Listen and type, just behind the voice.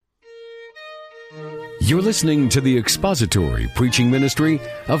You're listening to the expository preaching ministry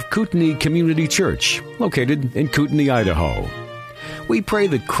of Kootenai Community Church, located in Kootenai, Idaho. We pray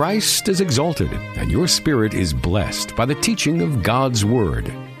that Christ is exalted and your spirit is blessed by the teaching of God's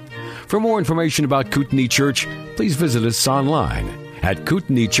Word. For more information about Kootenai Church, please visit us online at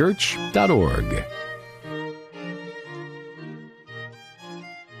kootenaichurch.org.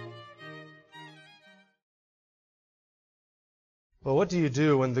 Well, what do you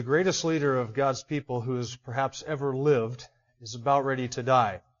do when the greatest leader of God's people who has perhaps ever lived is about ready to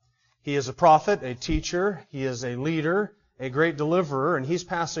die? He is a prophet, a teacher, he is a leader, a great deliverer, and he's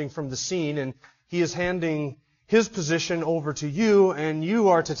passing from the scene, and he is handing his position over to you, and you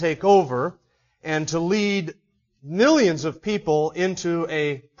are to take over and to lead millions of people into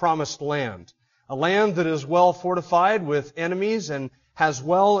a promised land. A land that is well fortified with enemies and has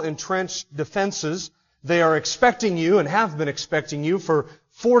well entrenched defenses. They are expecting you and have been expecting you for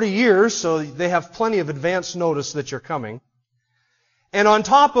 40 years, so they have plenty of advance notice that you're coming. And on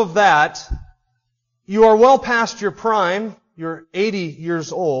top of that, you are well past your prime. You're 80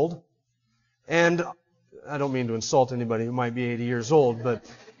 years old. And I don't mean to insult anybody who might be 80 years old, but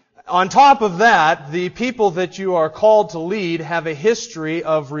on top of that, the people that you are called to lead have a history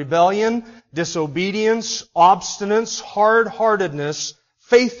of rebellion, disobedience, obstinance, hard-heartedness,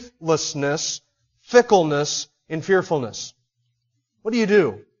 faithlessness, fickleness, and fearfulness. What do you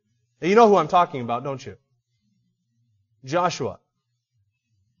do? Now, you know who I'm talking about, don't you? Joshua.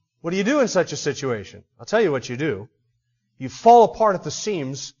 What do you do in such a situation? I'll tell you what you do. You fall apart at the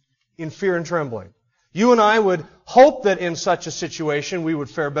seams in fear and trembling. You and I would hope that in such a situation we would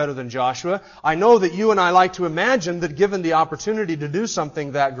fare better than Joshua. I know that you and I like to imagine that given the opportunity to do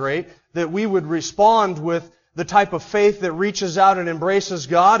something that great, that we would respond with the type of faith that reaches out and embraces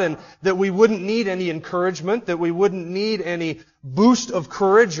God, and that we wouldn't need any encouragement, that we wouldn't need any boost of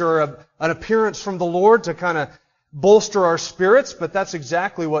courage or an appearance from the Lord to kind of bolster our spirits, but that's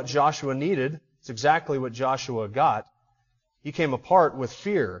exactly what Joshua needed. It's exactly what Joshua got. He came apart with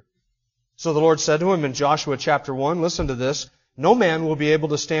fear. So the Lord said to him in Joshua chapter 1, listen to this, "No man will be able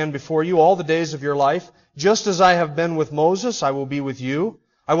to stand before you all the days of your life. Just as I have been with Moses, I will be with you.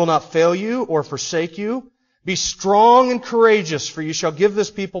 I will not fail you or forsake you. Be strong and courageous, for you shall give this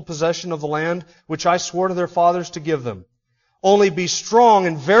people possession of the land which I swore to their fathers to give them. Only be strong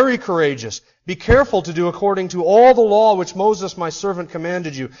and very courageous. Be careful to do according to all the law which Moses my servant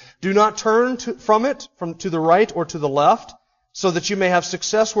commanded you. Do not turn from it to the right or to the left, so that you may have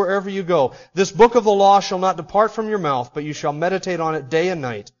success wherever you go. This book of the law shall not depart from your mouth, but you shall meditate on it day and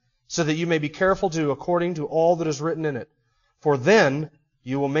night, so that you may be careful to do according to all that is written in it. For then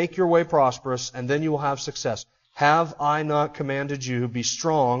you will make your way prosperous, and then you will have success. Have I not commanded you? Be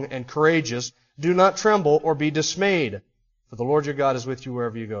strong and courageous. Do not tremble or be dismayed, for the Lord your God is with you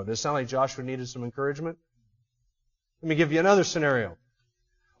wherever you go." Does it sound like Joshua needed some encouragement? Let me give you another scenario.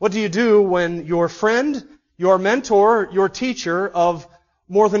 What do you do when your friend, your mentor, your teacher of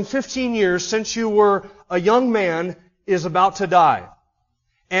more than 15 years since you were a young man is about to die?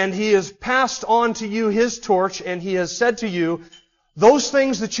 And he has passed on to you his torch, and he has said to you, "Those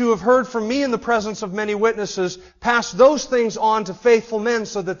things that you have heard from me in the presence of many witnesses, pass those things on to faithful men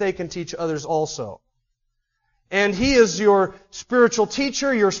so that they can teach others also." And he is your spiritual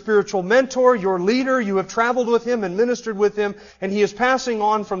teacher, your spiritual mentor, your leader. You have traveled with him and ministered with him, and he is passing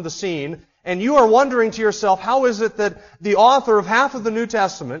on from the scene. And you are wondering to yourself, how is it that the author of half of the New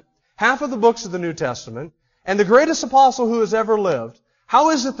Testament, half of the books of the New Testament, and the greatest apostle who has ever lived, how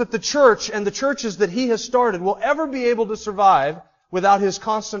is it that the church and the churches that he has started will ever be able to survive without his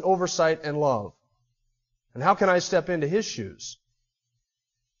constant oversight and love? And how can I step into his shoes?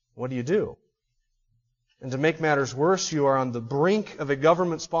 What do you do? And to make matters worse, you are on the brink of a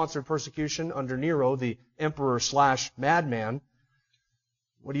government-sponsored persecution under Nero, the emperor/madman.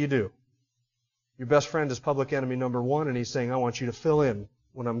 What do? Your best friend is public enemy number one, and he's saying, "I want you to fill in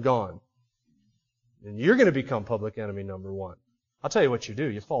when I'm gone." And you're going to become public enemy number one. I'll tell you what you do.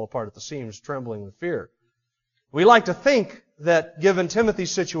 You fall apart at the seams, trembling with fear. We like to think that given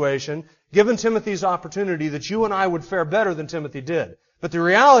Timothy's situation, given Timothy's opportunity, that you and I would fare better than Timothy did. But the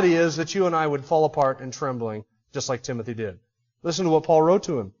reality is that you and I would fall apart in trembling, just like Timothy did. Listen to what Paul wrote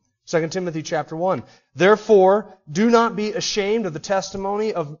to him. 2 Timothy chapter 1. "Therefore, do not be ashamed of the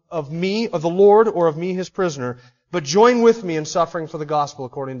testimony of me, of the Lord, or of me his prisoner, but join with me in suffering for the gospel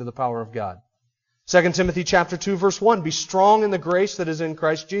according to the power of God." 2 Timothy chapter 2, verse 1. "Be strong in the grace that is in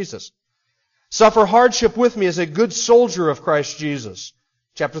Christ Jesus. Suffer hardship with me as a good soldier of Christ Jesus."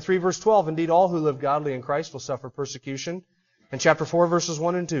 Chapter 3, verse 12. "Indeed, all who live godly in Christ will suffer persecution." And chapter 4, verses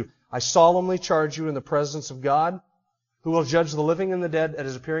 1 and 2. "I solemnly charge you in the presence of God, who will judge the living and the dead at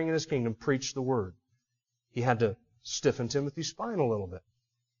His appearing in His kingdom, preach the word. He had to stiffen Timothy's spine a little bit.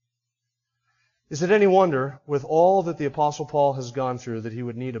 Is it any wonder, with all that the Apostle Paul has gone through, that he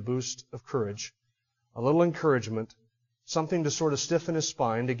would need a boost of courage, a little encouragement, something to sort of stiffen his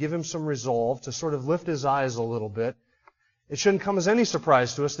spine, to give him some resolve, to sort of lift his eyes a little bit? It shouldn't come as any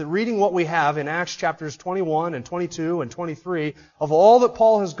surprise to us that reading what we have in Acts chapters 21 and 22 and 23, of all that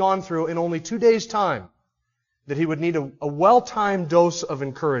Paul has gone through in only 2 days' time, that he would need a well-timed dose of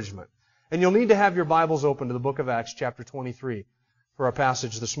encouragement. And you'll need to have your Bibles open to the book of Acts chapter 23 for our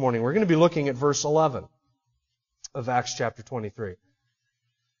passage this morning. We're going to be looking at verse 11 of Acts chapter 23.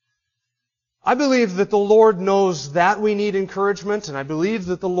 I believe that the Lord knows that we need encouragement, and I believe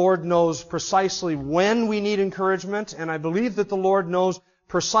that the Lord knows precisely when we need encouragement, and I believe that the Lord knows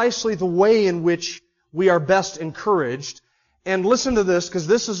precisely the way in which we are best encouraged. And listen to this, because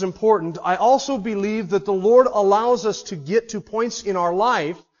this is important. I also believe that the Lord allows us to get to points in our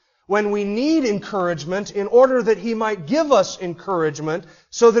life when we need encouragement in order that He might give us encouragement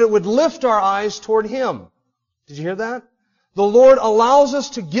so that it would lift our eyes toward Him. Did you hear that? The Lord allows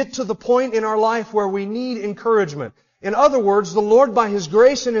us to get to the point in our life where we need encouragement. In other words, the Lord, by His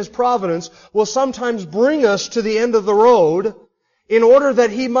grace and His providence, will sometimes bring us to the end of the road in order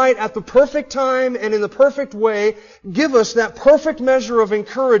that He might, at the perfect time and in the perfect way, give us that perfect measure of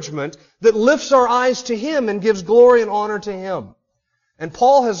encouragement that lifts our eyes to Him and gives glory and honor to Him. And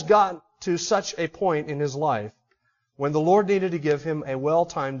Paul has got to such a point in his life when the Lord needed to give him a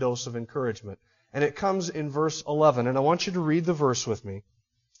well-timed dose of encouragement. And it comes in verse 11. And I want you to read the verse with me.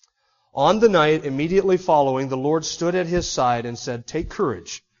 On the night immediately following, the Lord stood at his side and said, "Take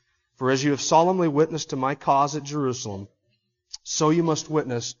courage, for as you have solemnly witnessed to my cause at Jerusalem, so you must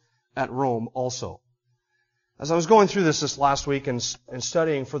witness at Rome also." As I was going through this last week and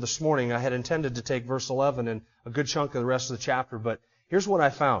studying for this morning, I had intended to take verse 11 and a good chunk of the rest of the chapter, but here's what I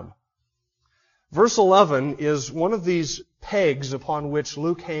found. Verse 11 is one of these pegs upon which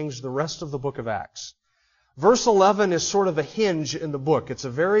Luke hangs the rest of the book of Acts. Verse 11 is sort of a hinge in the book. It's a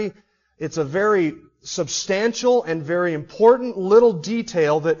very substantial and very important little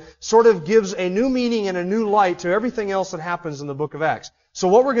detail that sort of gives a new meaning and a new light to everything else that happens in the book of Acts. So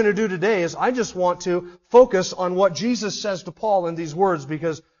what we're going to do today is I just want to focus on what Jesus says to Paul in these words,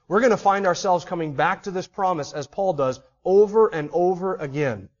 because we're going to find ourselves coming back to this promise as Paul does over and over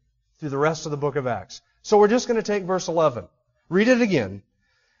again through the rest of the book of Acts. So we're just going to take verse 11. Read it again.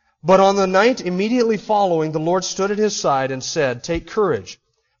 But on the night immediately following, the Lord stood at his side and said, "Take courage,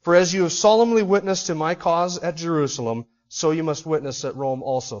 for as you have solemnly witnessed to my cause at Jerusalem, so you must witness at Rome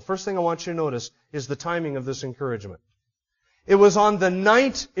also." First thing I want you to notice is the timing of this encouragement. It was on the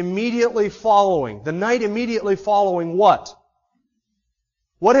night immediately following. The night immediately following what?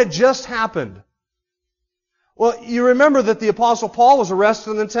 What had just happened? Well, you remember that the Apostle Paul was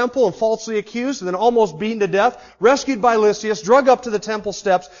arrested in the temple and falsely accused and then almost beaten to death, rescued by Lysias, drug up to the temple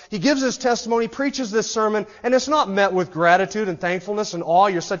steps. He gives his testimony, preaches this sermon, and it's not met with gratitude and thankfulness and awe.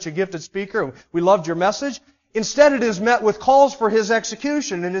 You're such a gifted speaker, and we loved your message. Instead, it is met with calls for his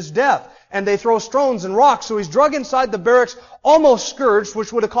execution and his death. And they throw stones and rocks. So he's drug inside the barracks, almost scourged,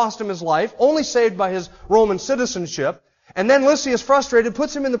 which would have cost him his life, only saved by his Roman citizenship. And then Lysias, frustrated,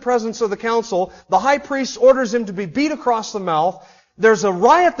 puts him in the presence of the council. The high priest orders him to be beat across the mouth. There's a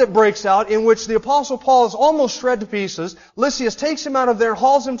riot that breaks out in which the Apostle Paul is almost shred to pieces. Lysias takes him out of there,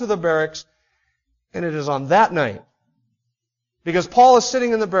 hauls him to the barracks. And it is on that night, because Paul is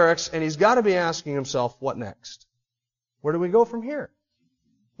sitting in the barracks and he's got to be asking himself, what next? Where do we go from here?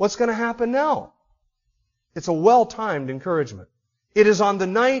 What's going to happen now? It's a well-timed encouragement. It is on the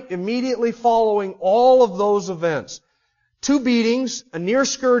night immediately following all of those events. 2 beatings, a near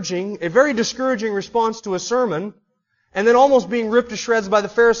scourging, a very discouraging response to a sermon, and then almost being ripped to shreds by the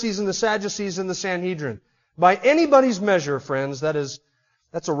Pharisees and the Sadducees and the Sanhedrin. By anybody's measure, friends, that's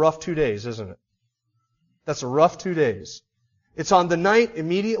a rough 2 days, isn't it? That's a rough 2 days. It's on the night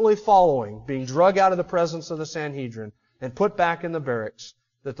immediately following being drug out of the presence of the Sanhedrin and put back in the barracks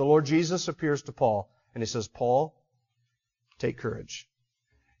that the Lord Jesus appears to Paul and He says, "Paul, take courage.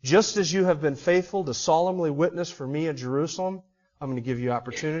 Just as you have been faithful to solemnly witness for me at Jerusalem, I'm going to give you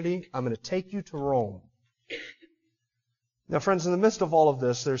opportunity. I'm going to take you to Rome." Now, friends, in the midst of all of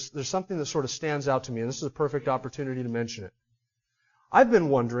this, there's something that sort of stands out to me, and this is a perfect opportunity to mention it. I've been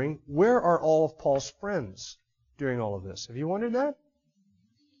wondering, where are all of Paul's friends during all of this? Have you wondered that?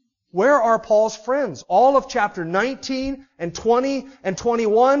 Where are Paul's friends? All of chapter 19 and 20 and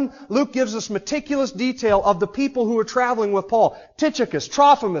 21, Luke gives us meticulous detail of the people who were traveling with Paul. Tychicus,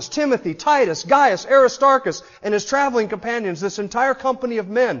 Trophimus, Timothy, Titus, Gaius, Aristarchus, and his traveling companions, this entire company of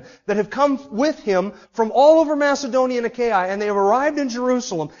men that have come with him from all over Macedonia and Achaia, and they have arrived in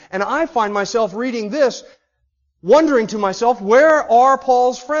Jerusalem. And I find myself reading this, wondering to myself, where are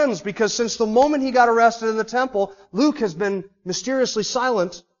Paul's friends? Because since the moment he got arrested in the temple, Luke has been mysteriously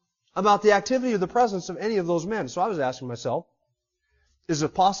silent about the activity or the presence of any of those men. So I was asking myself, is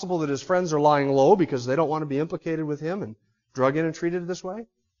it possible that his friends are lying low because they don't want to be implicated with him and drug in and treated this way?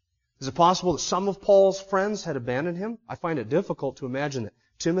 Is it possible that some of Paul's friends had abandoned him? I find it difficult to imagine that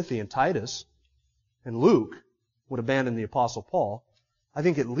Timothy and Titus and Luke would abandon the Apostle Paul. I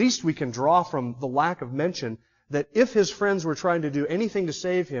think at least we can draw from the lack of mention that if his friends were trying to do anything to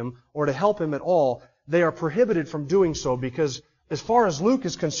save him or to help him at all, they are prohibited from doing so because as far as Luke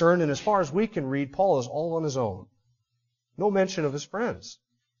is concerned and as far as we can read, Paul is all on his own. No mention of his friends.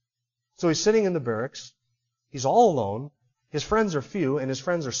 So he's sitting in the barracks. He's all alone. His friends are few and his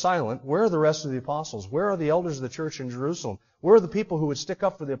friends are silent. Where are the rest of the apostles? Where are the elders of the church in Jerusalem? Where are the people who would stick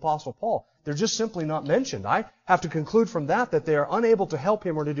up for the Apostle Paul? They're just simply not mentioned. I have to conclude from that they are unable to help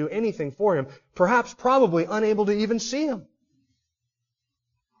him or to do anything for him, perhaps probably unable to even see him.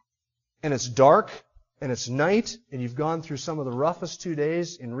 And it's dark, and it's night, and you've gone through some of the roughest 2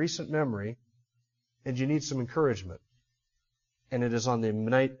 days in recent memory, and you need some encouragement. And it is on the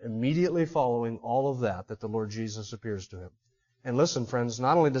night immediately following all of that that the Lord Jesus appears to him. And listen, friends,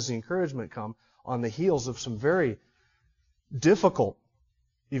 not only does the encouragement come on the heels of some very difficult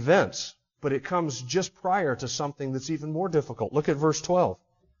events, but it comes just prior to something that's even more difficult. Look at verse 12.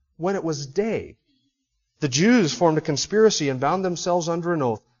 When it was day, the Jews formed a conspiracy and bound themselves under an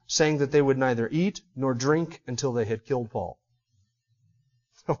oath, saying that they would neither eat nor drink until they had killed Paul.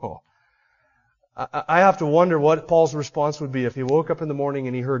 Oh, I have to wonder what Paul's response would be if he woke up in the morning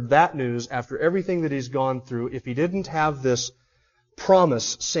and he heard that news after everything that he's gone through, if he didn't have this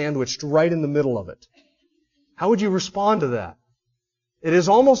promise sandwiched right in the middle of it. How would you respond to that? It is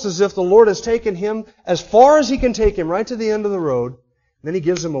almost as if the Lord has taken him as far as he can take him, right to the end of the road. Then he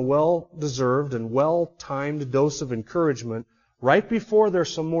gives him a well-deserved and well-timed dose of encouragement right before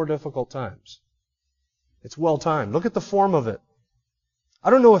there's some more difficult times. It's well-timed. Look at the form of it. I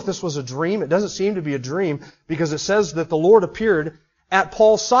don't know if this was a dream. It doesn't seem to be a dream because it says that the Lord appeared at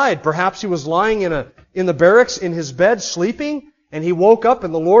Paul's side. Perhaps he was lying in the barracks in his bed sleeping, and he woke up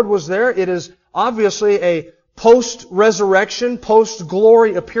and the Lord was there. It is obviously a post-resurrection,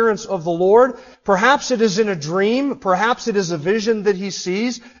 post-glory appearance of the Lord. Perhaps it is in a dream. Perhaps it is a vision that he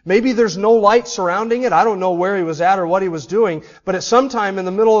sees. Maybe there's no light surrounding it. I don't know where he was at or what he was doing. But at some time in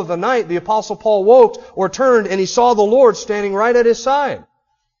the middle of the night, the Apostle Paul woke or turned and he saw the Lord standing right at his side.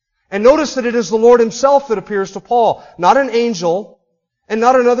 And notice that it is the Lord himself that appears to Paul. Not an angel and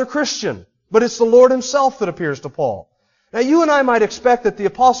not another Christian. But it's the Lord himself that appears to Paul. Now you and I might expect that the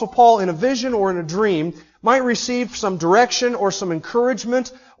Apostle Paul in a vision or in a dream might receive some direction or some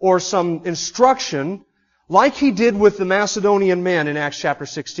encouragement or some instruction like he did with the Macedonian man in Acts chapter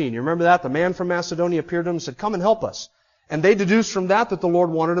 16. You remember that? The man from Macedonia appeared to him and said, "Come and help us." And they deduced from that the Lord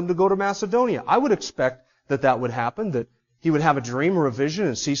wanted him to go to Macedonia. I would expect that would happen, that he would have a dream or a vision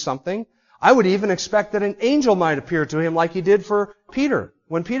and see something. I would even expect that an angel might appear to him like he did for Peter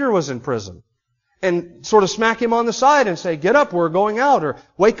when Peter was in prison. And sort of smack him on the side and say, "Get up, we're going out," or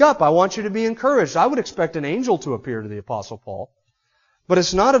 "Wake up, I want you to be encouraged." I would expect an angel to appear to the Apostle Paul. But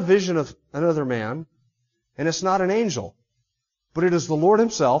it's not a vision of another man, and it's not an angel. But it is the Lord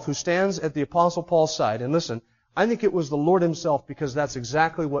himself who stands at the Apostle Paul's side. And listen, I think it was the Lord himself because that's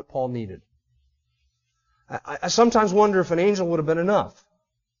exactly what Paul needed. I sometimes wonder if an angel would have been enough,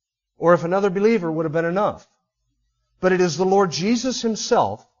 or if another believer would have been enough. But it is the Lord Jesus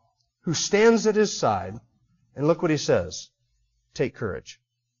himself who stands at his side, and look what he says. Take courage.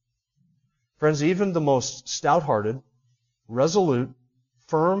 Friends, even the most stout-hearted, resolute,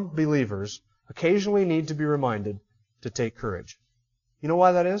 firm believers occasionally need to be reminded to take courage. You know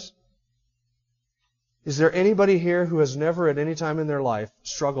why that is? Is there anybody here who has never at any time in their life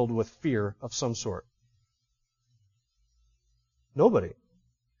struggled with fear of some sort? Nobody.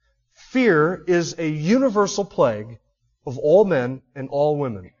 Fear is a universal plague of all men and all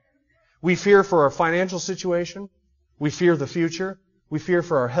women. We fear for our financial situation. We fear the future. We fear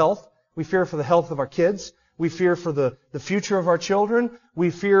for our health. We fear for the health of our kids. We fear for the future of our children. We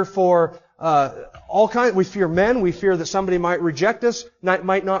fear for all kinds. We fear men. We fear that somebody might reject us,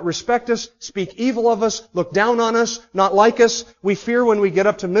 might not respect us, speak evil of us, look down on us, not like us. We fear when we get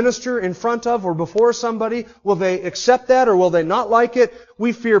up to minister in front of or before somebody, will they accept that or will they not like it?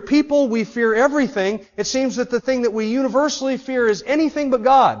 We fear people. We fear everything. It seems that the thing that we universally fear is anything but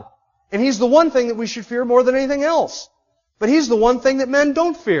God. And He's the one thing that we should fear more than anything else. But He's the one thing that men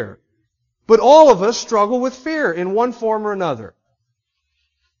don't fear. But all of us struggle with fear in one form or another.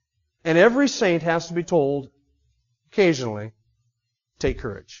 And every saint has to be told, occasionally, take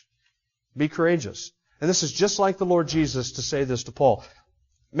courage. Be courageous. And this is just like the Lord Jesus to say this to Paul.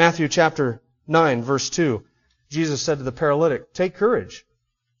 Matthew chapter 9, verse 2. Jesus said to the paralytic, take courage,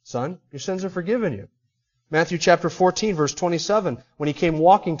 son, your sins are forgiven you. Matthew chapter 14, verse 27, when He came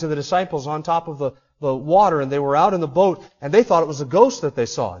walking to the disciples on top of the water, and they were out in the boat, and they thought it was a ghost that they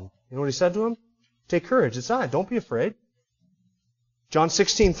saw. And you know what He said to them? Take courage, it's I, don't be afraid. John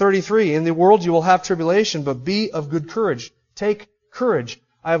 16:33, in the world you will have tribulation, but be of good courage. Take courage,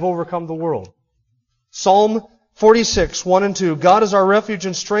 I have overcome the world. Psalm 46, 1 and 2, God is our refuge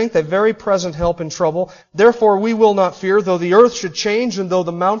and strength, a very present help in trouble. Therefore we will not fear, though the earth should change, and though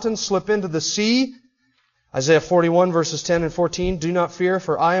the mountains slip into the sea. Isaiah 41, verses 10 and 14, do not fear,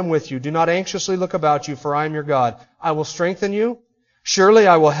 for I am with you. Do not anxiously look about you, for I am your God. I will strengthen you. Surely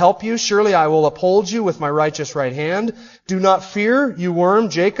I will help you. Surely I will uphold you with my righteous right hand. Do not fear, you worm,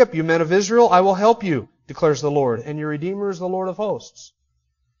 Jacob, you men of Israel. I will help you, declares the Lord, and your Redeemer is the Lord of hosts.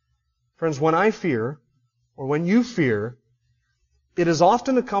 Friends, when I fear, or when you fear, it is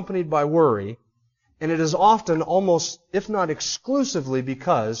often accompanied by worry, and it is often almost, if not exclusively,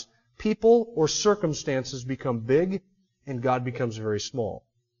 because people or circumstances become big and God becomes very small.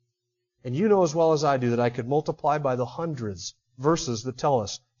 And you know as well as I do that I could multiply by the hundreds verses that tell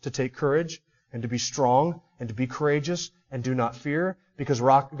us to take courage and to be strong and to be courageous and do not fear, because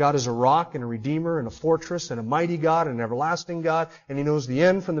God is a rock and a redeemer and a fortress and a mighty God and an everlasting God, and He knows the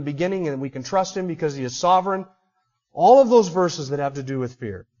end from the beginning, and we can trust Him because He is sovereign. All of those verses that have to do with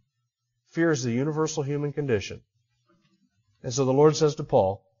fear. Fear is the universal human condition. And so the Lord says to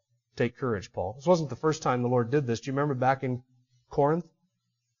Paul, take courage, Paul. This wasn't the first time the Lord did this. Do you remember back in Corinth?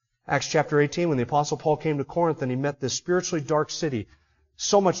 Acts chapter 18, when the Apostle Paul came to Corinth and he met this spiritually dark city.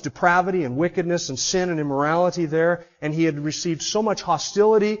 So much depravity and wickedness and sin and immorality there, and he had received so much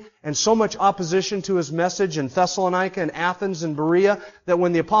hostility and so much opposition to his message in Thessalonica and Athens and Berea, that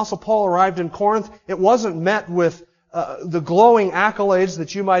when the Apostle Paul arrived in Corinth, it wasn't met with the glowing accolades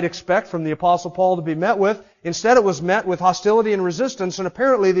that you might expect from the Apostle Paul to be met with. Instead, it was met with hostility and resistance, and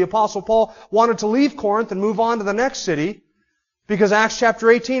apparently the Apostle Paul wanted to leave Corinth and move on to the next city, because Acts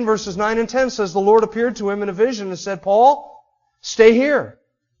chapter 18, verses 9 and 10 says the Lord appeared to him in a vision and said, Paul, stay here.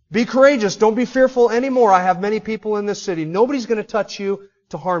 Be courageous. Don't be fearful anymore. I have many people in this city. Nobody's going to touch you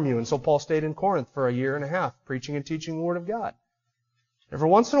to harm you. And so Paul stayed in Corinth for a year and a half, preaching and teaching the Word of God. Every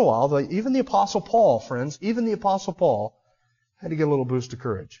once in a while, even the Apostle Paul, friends, even the Apostle Paul had to get a little boost of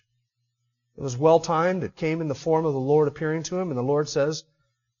courage. It was well-timed. It came in the form of the Lord appearing to him, and the Lord says,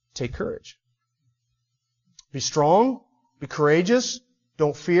 take courage. Be strong. Be courageous.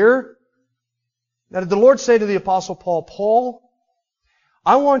 Don't fear. Now, did the Lord say to the Apostle Paul, Paul,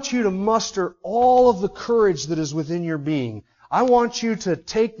 I want you to muster all of the courage that is within your being. I want you to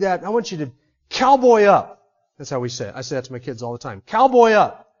take that, I want you to cowboy up. That's how we say it. I say that to my kids all the time. Cowboy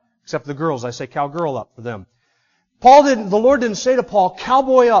up. Except the girls, I say cowgirl up for them. The Lord didn't say to Paul,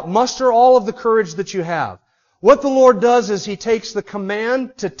 cowboy up, muster all of the courage that you have. What the Lord does is He takes the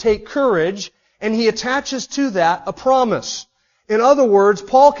command to take courage and He attaches to that a promise. In other words,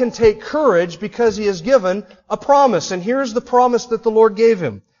 Paul can take courage because he is given a promise. And here's the promise that the Lord gave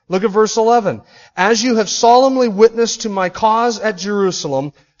him. Look at verse 11. As you have solemnly witnessed to my cause at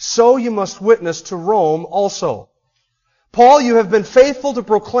Jerusalem, so you must witness to Rome also. Paul, you have been faithful to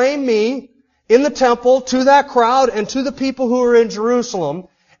proclaim me in the temple to that crowd and to the people who are in Jerusalem.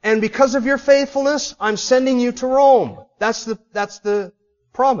 And because of your faithfulness, I'm sending you to Rome. That's the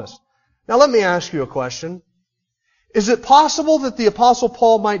promise. Now let me ask you a question. Is it possible that the Apostle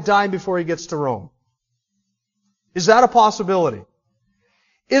Paul might die before he gets to Rome? Is that a possibility?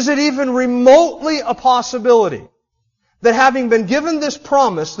 Is it even remotely a possibility that having been given this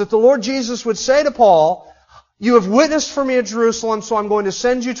promise that the Lord Jesus would say to Paul, you have witnessed for me at Jerusalem, so I'm going to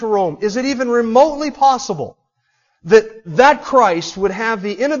send you to Rome. Is it even remotely possible that Christ would have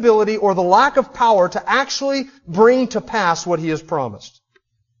the inability or the lack of power to actually bring to pass what He has promised?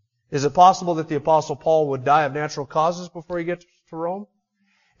 Is it possible that the Apostle Paul would die of natural causes before he gets to Rome?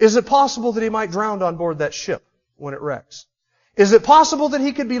 Is it possible that he might drown on board that ship when it wrecks? Is it possible that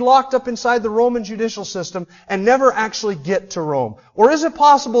he could be locked up inside the Roman judicial system and never actually get to Rome? Or is it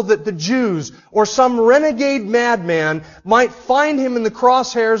possible that the Jews or some renegade madman might find him in the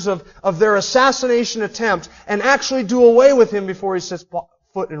crosshairs of their assassination attempt and actually do away with him before he sets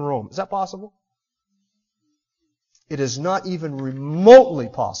foot in Rome? Is that possible? It is not even remotely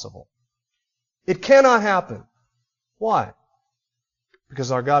possible. It cannot happen. Why?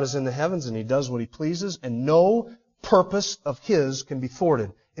 Because our God is in the heavens and He does what He pleases, and no purpose of His can be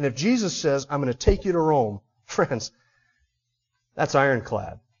thwarted. And if Jesus says, I'm going to take you to Rome, friends, that's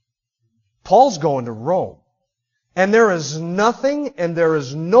ironclad. Paul's going to Rome. And there is nothing and there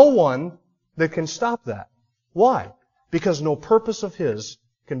is no one that can stop that. Why? Because no purpose of His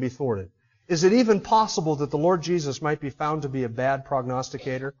can be thwarted. Is it even possible that the Lord Jesus might be found to be a bad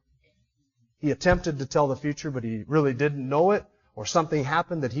prognosticator? He attempted to tell the future, but He really didn't know it, or something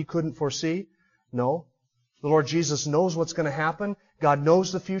happened that He couldn't foresee? No. The Lord Jesus knows what's going to happen. God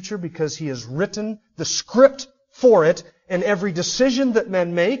knows the future because He has written the script for it, and every decision that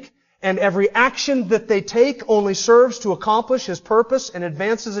men make and every action that they take only serves to accomplish His purpose and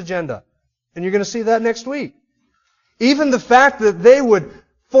advance His agenda. And you're going to see that next week. Even the fact that they would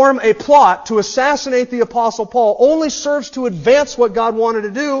form a plot to assassinate the Apostle Paul only serves to advance what God wanted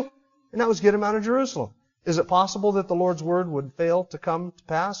to do, and that was get him out of Jerusalem. Is it possible that the Lord's word would fail to come to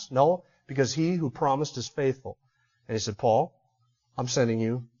pass? No, because He who promised is faithful. And He said, Paul, I'm sending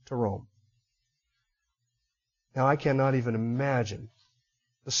you to Rome. Now I cannot even imagine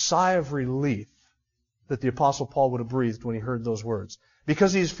the sigh of relief that the Apostle Paul would have breathed when he heard those words.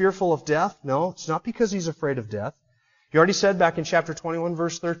 Because he's fearful of death? No, it's not because he's afraid of death. He already said back in chapter 21,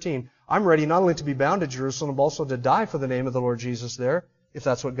 verse 13, I'm ready not only to be bound to Jerusalem, but also to die for the name of the Lord Jesus there, if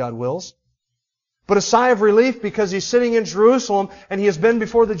that's what God wills. But a sigh of relief because he's sitting in Jerusalem and he has been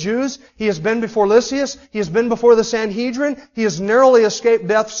before the Jews, he has been before Lysias, he has been before the Sanhedrin, he has narrowly escaped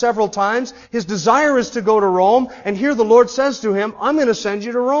death several times. His desire is to go to Rome, and here the Lord says to him, I'm going to send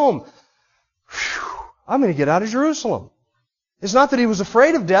you to Rome. Whew, I'm going to get out of Jerusalem. It's not that he was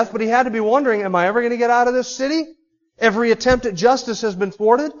afraid of death, but he had to be wondering, am I ever going to get out of this city? Every attempt at justice has been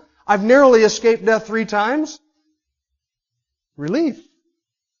thwarted. I've narrowly escaped death 3 times. Relief.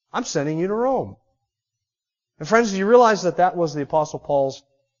 I'm sending you to Rome. And friends, do you realize that that was the Apostle Paul's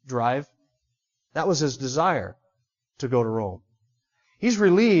drive? That was his desire, to go to Rome. He's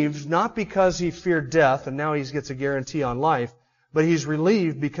relieved not because he feared death and now he gets a guarantee on life, but he's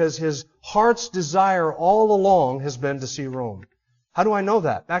relieved because his heart's desire all along has been to see Rome. How do I know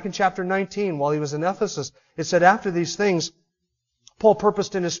that? Back in chapter 19, while he was in Ephesus, it said after these things, Paul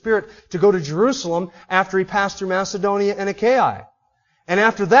purposed in his spirit to go to Jerusalem after he passed through Macedonia and Achaia. And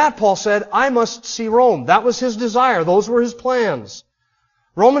after that, Paul said, I must see Rome. That was his desire. Those were his plans.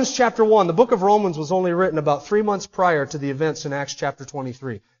 Romans chapter 1, the book of Romans was only written about 3 months prior to the events in Acts chapter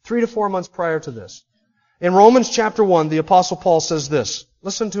 23. 3 to 4 months prior to this. In Romans chapter 1, the Apostle Paul says this.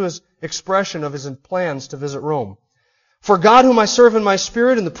 Listen to his expression of his plans to visit Rome. For God, whom I serve in my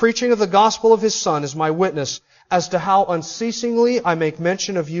spirit in the preaching of the gospel of His Son, is my witness as to how unceasingly I make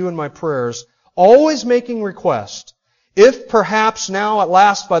mention of you in my prayers, always making request, if perhaps now at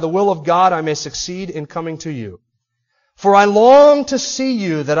last by the will of God I may succeed in coming to you. For I long to see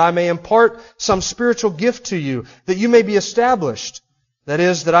you, that I may impart some spiritual gift to you, that you may be established. That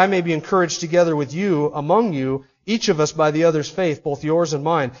is, that I may be encouraged together with you, among you, each of us by the other's faith, both yours and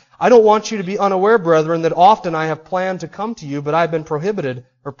mine. I don't want you to be unaware, brethren, that often I have planned to come to you, but I have been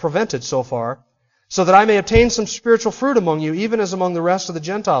prevented so far, so that I may obtain some spiritual fruit among you, even as among the rest of the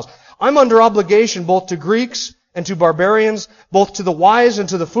Gentiles. I'm under obligation both to Greeks and to barbarians, both to the wise and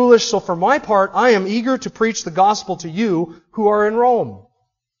to the foolish. So for my part, I am eager to preach the gospel to you who are in Rome.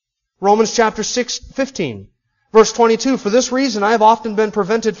 Romans chapter 6:15. Verse 22, for this reason I have often been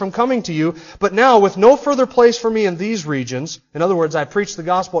prevented from coming to you, but now with no further place for me in these regions, in other words, I preach the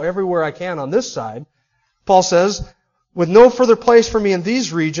gospel everywhere I can on this side, Paul says, with no further place for me in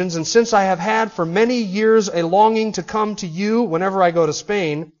these regions, and since I have had for many years a longing to come to you whenever I go to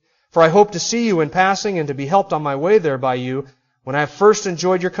Spain, for I hope to see you in passing and to be helped on my way there by you, when I have first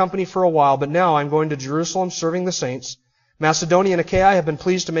enjoyed your company for a while, but now I'm going to Jerusalem serving the saints. Macedonia and Achaia have been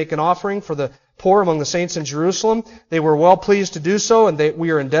pleased to make an offering for the poor among the saints in Jerusalem. They were well pleased to do so, and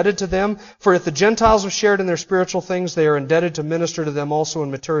we are indebted to them. For if the Gentiles have shared in their spiritual things, they are indebted to minister to them also in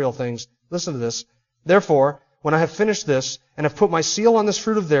material things. Listen to this. Therefore, when I have finished this, and have put my seal on this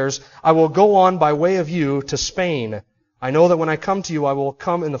fruit of theirs, I will go on by way of you to Spain. I know that when I come to you, I will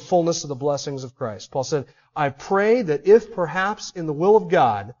come in the fullness of the blessings of Christ. Paul said, I pray that if perhaps in the will of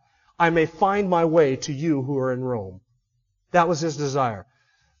God, I may find my way to you who are in Rome. That was his desire.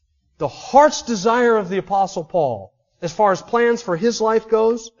 The heart's desire of the Apostle Paul as far as plans for his life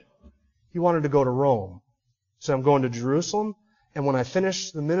goes, he wanted to go to Rome. So I'm going to Jerusalem, and when I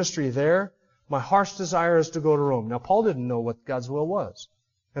finish the ministry there, my heart's desire is to go to Rome. Now, Paul didn't know what God's will was.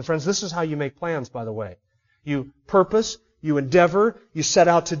 And friends, this is how you make plans, by the way. You purpose, you endeavor, you set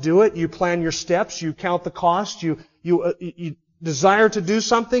out to do it, you plan your steps, you count the cost, you desire to do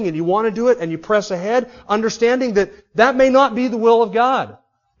something and you want to do it and you press ahead, understanding that that may not be the will of God.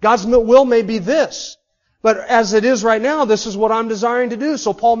 God's will may be this. But as it is right now, this is what I'm desiring to do.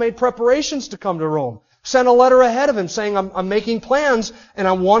 So Paul made preparations to come to Rome. Sent a letter ahead of him saying, I'm making plans and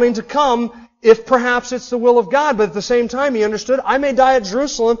I'm wanting to come if perhaps it's the will of God. But at the same time, he understood, I may die at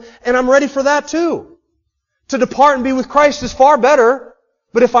Jerusalem and I'm ready for that too. To depart and be with Christ is far better.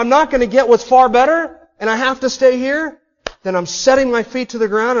 But if I'm not going to get what's far better and I have to stay here, then I'm setting my feet to the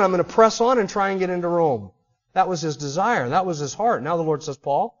ground and I'm going to press on and try and get into Rome. That was his desire. That was his heart. Now the Lord says,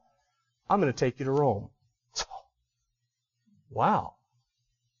 Paul, I'm going to take you to Rome. Wow.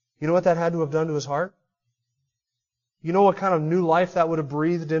 You know what that had to have done to his heart? You know what kind of new life that would have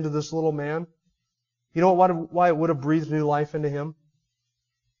breathed into this little man? You know why it would have breathed new life into him?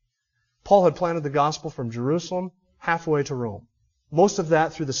 Paul had planted the gospel from Jerusalem halfway to Rome. Most of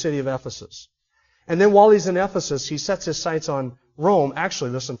that through the city of Ephesus. And then while he's in Ephesus, he sets his sights on Rome.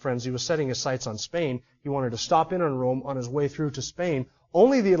 Actually, listen friends, he was setting his sights on Spain. He wanted to stop in on Rome on his way through to Spain.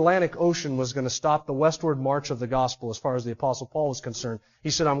 Only the Atlantic Ocean was going to stop the westward march of the gospel as far as the Apostle Paul was concerned.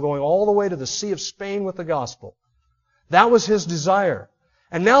 He said, I'm going all the way to the Sea of Spain with the gospel. That was his desire.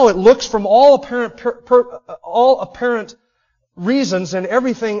 And now it looks from all apparent reasons and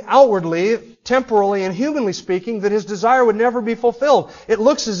everything outwardly, temporally and humanly speaking, that his desire would never be fulfilled. It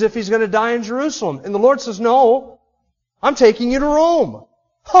looks as if he's going to die in Jerusalem. And the Lord says, no, I'm taking you to Rome.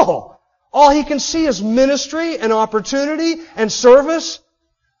 Oh, all he can see is ministry and opportunity and service.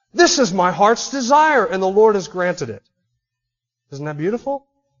 This is my heart's desire, and the Lord has granted it. Isn't that beautiful?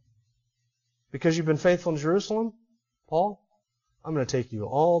 Because you've been faithful in Jerusalem, Paul, I'm going to take you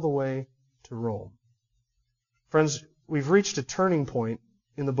all the way to Rome. Friends, we've reached a turning point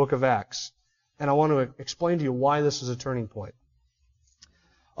in the book of Acts, and I want to explain to you why this is a turning point.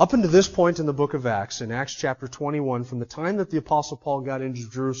 Up until this point in the book of Acts, in Acts chapter 21, from the time that the Apostle Paul got into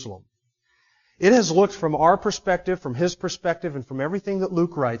Jerusalem, it has looked from our perspective, from his perspective, and from everything that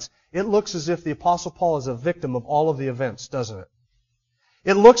Luke writes, it looks as if the Apostle Paul is a victim of all of the events, doesn't it?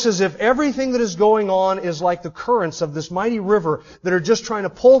 It looks as if everything that is going on is like the currents of this mighty river that are just trying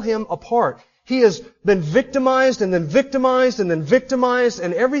to pull him apart. He has been victimized and then victimized and then victimized,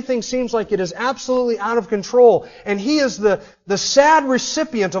 and everything seems like it is absolutely out of control. And he is the sad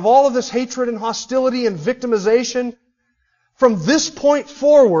recipient of all of this hatred and hostility and victimization. From this point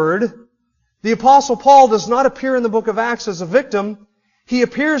forward, the Apostle Paul does not appear in the book of Acts as a victim. He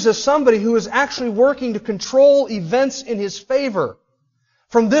appears as somebody who is actually working to control events in his favor.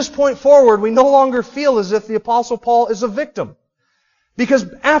 From this point forward, we no longer feel as if the Apostle Paul is a victim. Because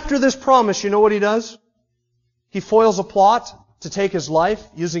after this promise, you know what he does? He foils a plot to take his life,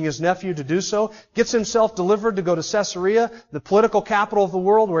 using his nephew to do so, gets himself delivered to go to Caesarea, the political capital of the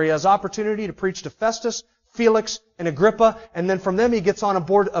world, where he has opportunity to preach to Festus, Felix, and Agrippa, and then from them he gets on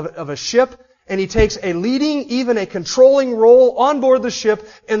board of a ship, and he takes a leading, even a controlling role on board the ship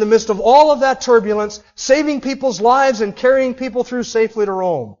in the midst of all of that turbulence, saving people's lives and carrying people through safely to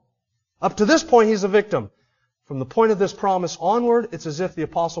Rome. Up to this point, he's a victim. From the point of this promise onward, it's as if the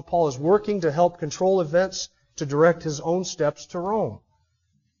Apostle Paul is working to help control events to direct his own steps to Rome.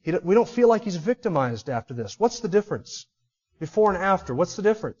 We don't feel like he's victimized after this. What's the difference? Before and after, what's the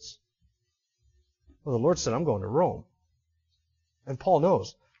difference? Well, the Lord said, I'm going to Rome. And Paul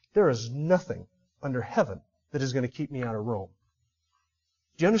knows, there is nothing under heaven that is going to keep me out of Rome.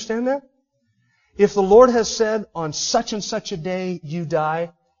 Do you understand that? If the Lord has said, on such and such a day you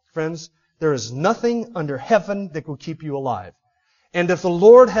die, friends, there is nothing under heaven that will keep you alive. And if the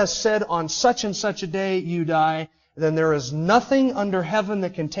Lord has said, on such and such a day you die, then there is nothing under heaven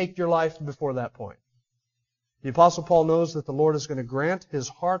that can take your life before that point. The Apostle Paul knows that the Lord is going to grant his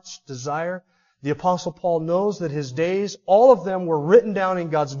heart's desire. The Apostle Paul knows that his days, all of them were written down in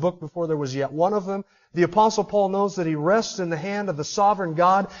God's book before there was yet one of them. The Apostle Paul knows that he rests in the hand of the sovereign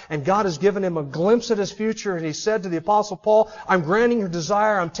God, and God has given him a glimpse at his future. And he said to the Apostle Paul, I'm granting your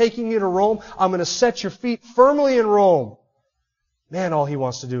desire. I'm taking you to Rome. I'm going to set your feet firmly in Rome. Man, all he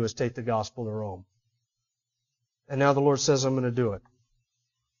wants to do is take the gospel to Rome. And now the Lord says, I'm going to do it.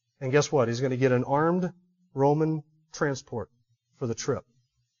 And guess what? He's going to get an armed Roman transport for the trip.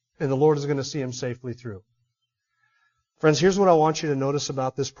 And the Lord is going to see him safely through. Friends, here's what I want you to notice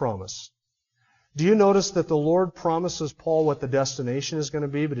about this promise. Do you notice that the Lord promises Paul what the destination is going to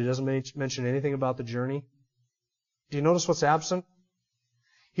be, but he doesn't mention anything about the journey? Do you notice what's absent?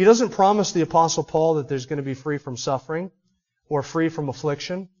 He doesn't promise the Apostle Paul that there's going to be free from suffering, or free from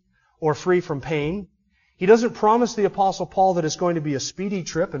affliction, or free from pain. He doesn't promise the Apostle Paul that it's going to be a speedy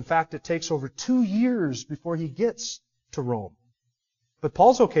trip. In fact, it takes over 2 years before he gets to Rome. But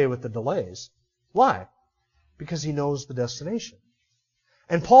Paul's okay with the delays. Why? Because he knows the destination.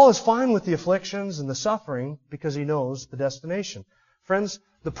 And Paul is fine with the afflictions and the suffering because he knows the destination. Friends,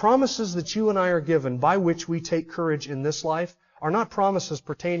 the promises that you and I are given by which we take courage in this life are not promises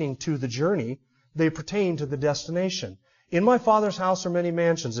pertaining to the journey. They pertain to the destination. In my Father's house are many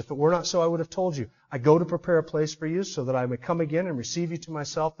mansions. If it were not so, I would have told you. I go to prepare a place for you so that I may come again and receive you to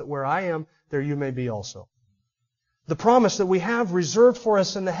myself, that where I am, there you may be also. The promise that we have reserved for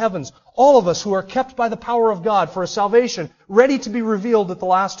us in the heavens, all of us who are kept by the power of God for a salvation ready to be revealed at the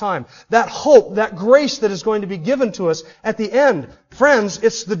last time. That hope, that grace that is going to be given to us at the end. Friends,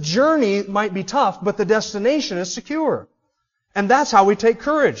 it's the journey might be tough, but the destination is secure. And that's how we take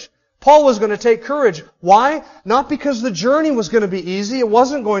courage. Paul was going to take courage. Why? Not because the journey was going to be easy. It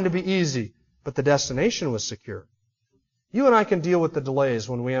wasn't going to be easy. But the destination was secure. You and I can deal with the delays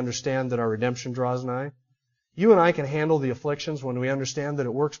when we understand that our redemption draws nigh. You and I can handle the afflictions when we understand that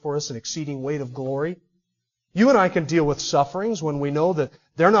it works for us an exceeding weight of glory. You and I can deal with sufferings when we know that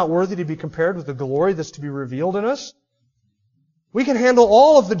they're not worthy to be compared with the glory that's to be revealed in us. We can handle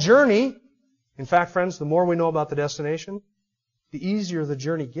all of the journey. In fact, friends, the more we know about the destination, the easier the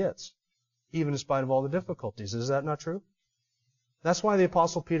journey gets, even in spite of all the difficulties. Is that not true? That's why the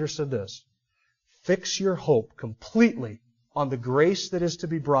Apostle Peter said this: fix your hope completely on the grace that is to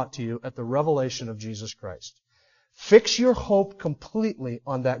be brought to you at the revelation of Jesus Christ. Fix your hope completely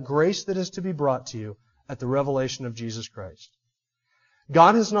on that grace that is to be brought to you at the revelation of Jesus Christ.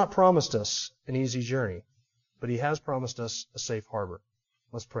 God has not promised us an easy journey, but He has promised us a safe harbor.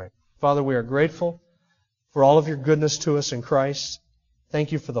 Let's pray. Father, we are grateful for all of your goodness to us in Christ.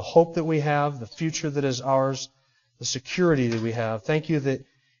 Thank you for the hope that we have, the future that is ours, the security that we have. Thank you that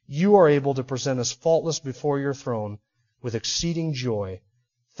you are able to present us faultless before your throne with exceeding joy.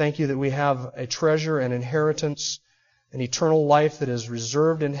 Thank you that we have a treasure, an inheritance, an eternal life that is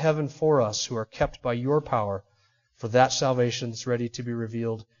reserved in heaven for us who are kept by your power for that salvation that's ready to be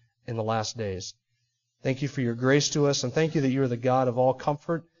revealed in the last days. Thank you for your grace to us, and thank you that you are the God of all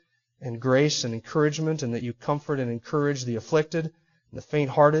comfort and grace and encouragement, and that you comfort and encourage the afflicted, and the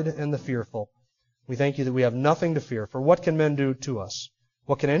faint-hearted, and the fearful. We thank you that we have nothing to fear. For what can men do to us?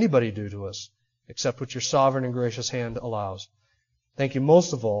 What can anybody do to us except what your sovereign and gracious hand allows? Thank you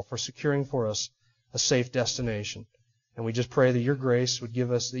most of all for securing for us a safe destination. And we just pray that your grace would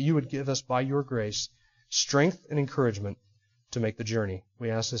give us, that you would give us by your grace strength and encouragement to make the journey.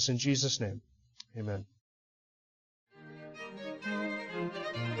 We ask this in Jesus' name. Amen.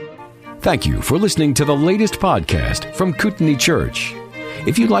 Thank you for listening to the latest podcast from Kootenai Church.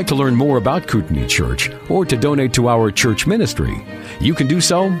 If you'd like to learn more about Kootenai Church or to donate to our church ministry, you can do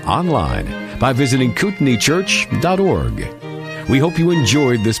so online by visiting kootenaichurch.org. We hope you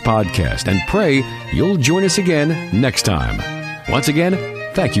enjoyed this podcast and pray you'll join us again next time. Once again,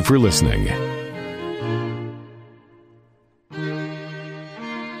 thank you for listening.